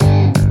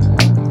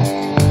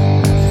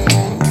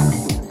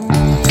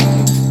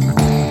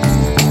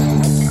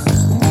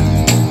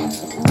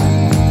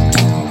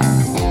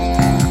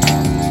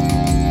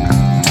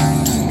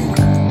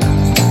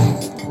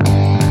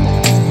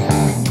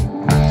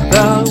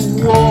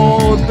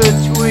war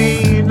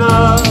between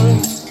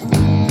us.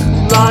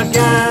 La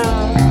guerre,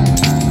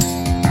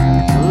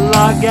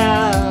 la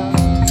guerre.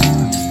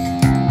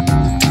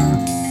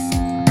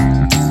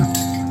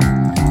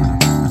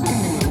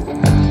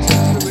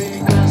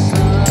 Tearing us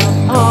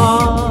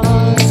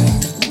apart.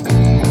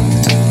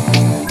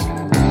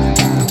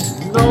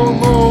 No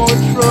more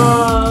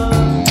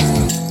trust.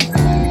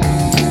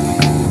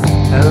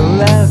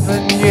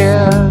 11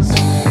 years,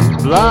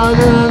 blood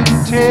and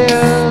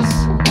tears,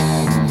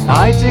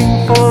 fighting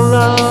for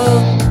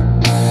love,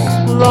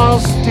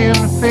 lost in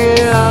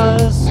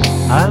fears.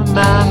 A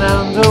man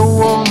and a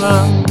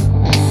woman,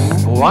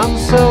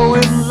 once so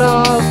in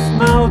love,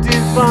 now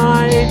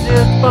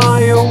divided by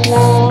a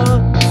war,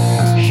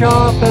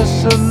 sharp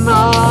as a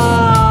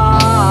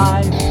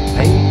knife.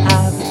 They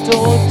have a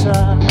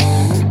daughter,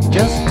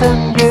 just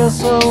 10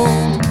 years old,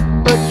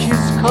 but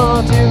she's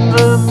caught in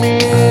the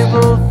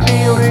middle,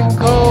 feeling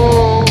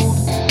cold.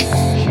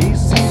 She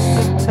sees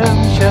the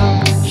tension,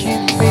 she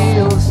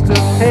feels the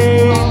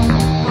pain,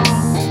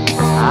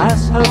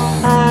 as her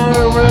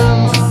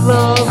parents'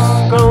 love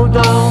go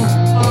down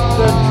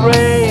the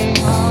drain.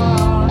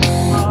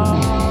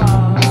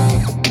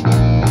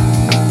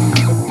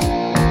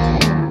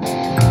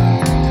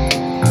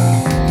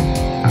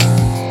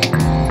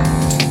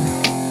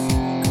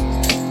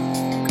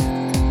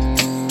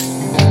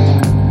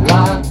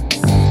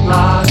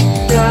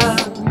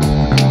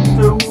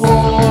 The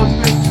war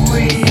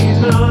between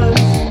us,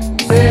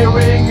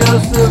 tearing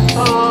us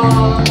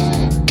apart.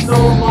 No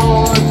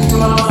more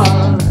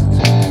trust.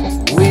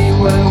 We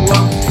were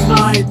once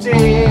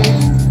united,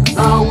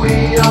 now we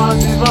are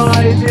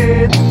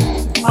divided.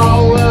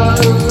 Our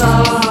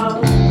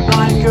love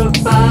like a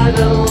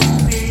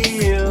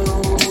battlefield.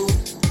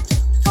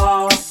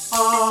 Ah,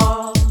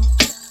 ah,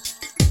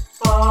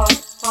 ah,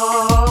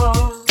 ah,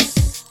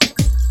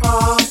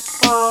 ah,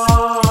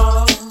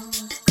 ah,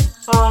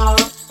 ah.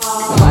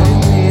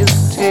 Time is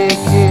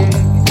ticking,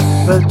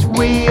 but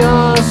we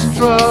are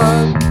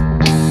struck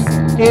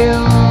in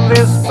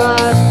this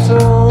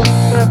battle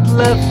that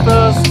left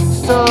us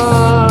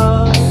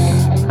stuck.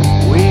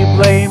 We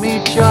blame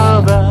each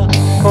other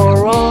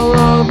for all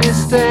our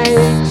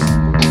mistakes,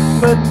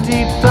 but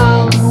deep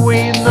down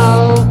we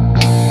know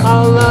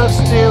our love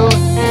still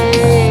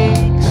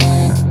aches.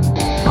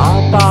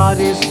 Our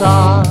bodies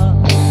are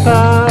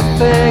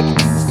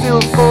perfect,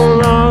 still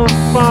full of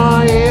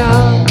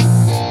fire,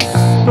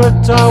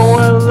 but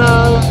our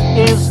love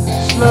is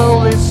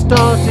slowly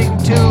starting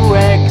to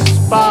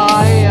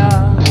expire.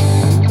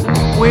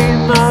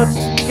 We're not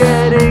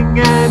getting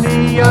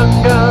any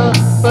younger,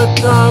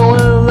 but our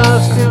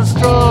love's still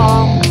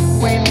strong.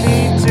 We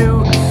need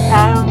to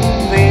end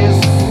this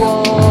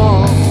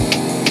war,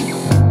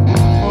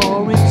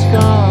 or it's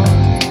gone.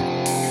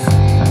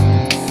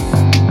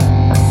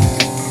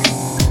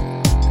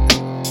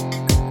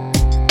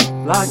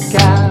 Like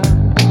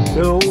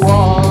the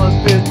wall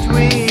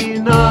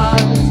between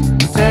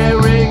us,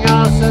 tearing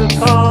us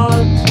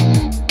apart.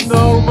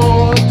 No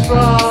more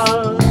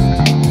trust.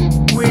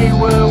 We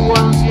were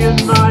once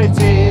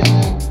united,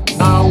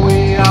 now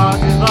we are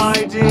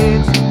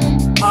divided.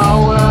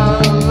 Our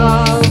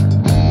love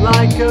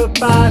like a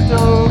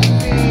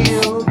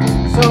battlefield,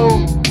 so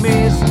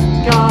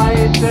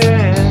misguided.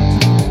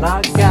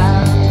 Like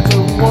the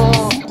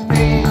war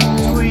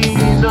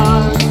between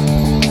us,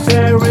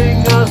 tearing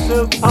us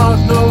apart.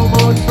 No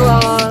more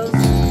trust.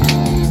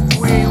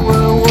 We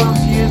were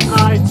once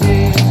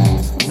united,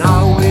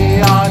 now we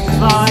are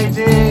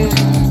divided.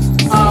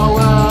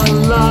 Our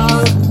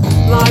love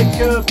like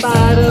a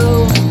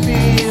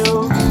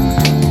battlefield,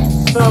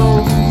 so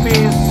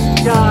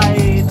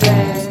misguided.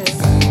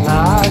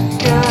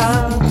 Like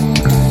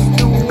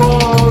the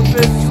war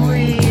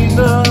between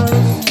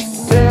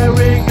us,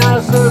 tearing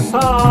us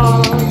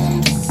apart.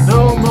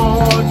 No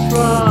more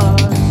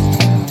trust.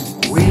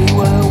 We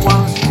were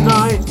once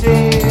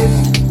united,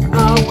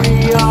 now we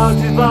are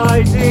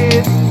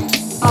divided.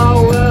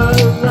 Our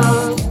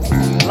love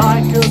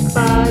like a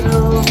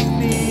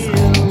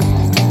battlefield,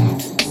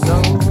 so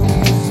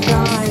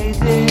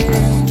misguided.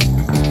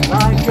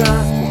 Like a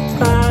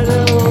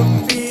battlefield,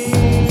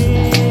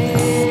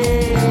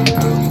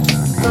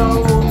 so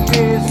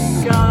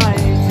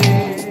misguided.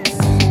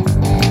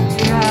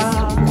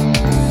 Yeah,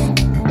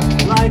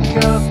 like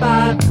a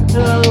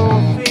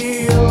battlefield.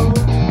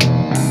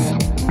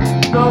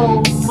 No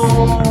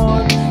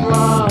more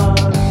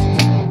trust.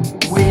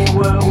 We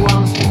were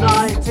once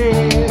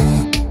united,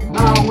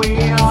 now we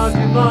are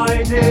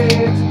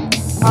divided.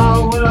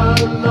 Our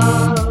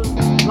love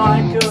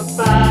like a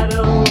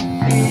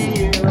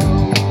battlefield,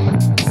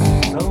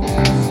 so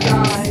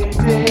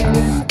misguided.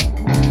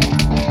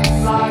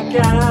 Like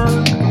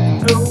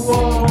the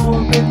war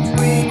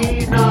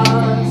between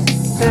us,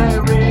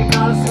 tearing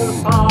us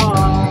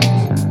apart.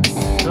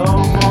 No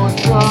more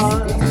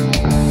trust.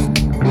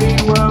 We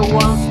were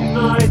once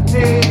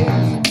united,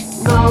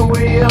 now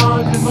we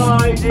are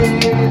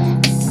divided.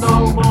 No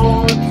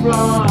more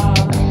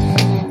trust.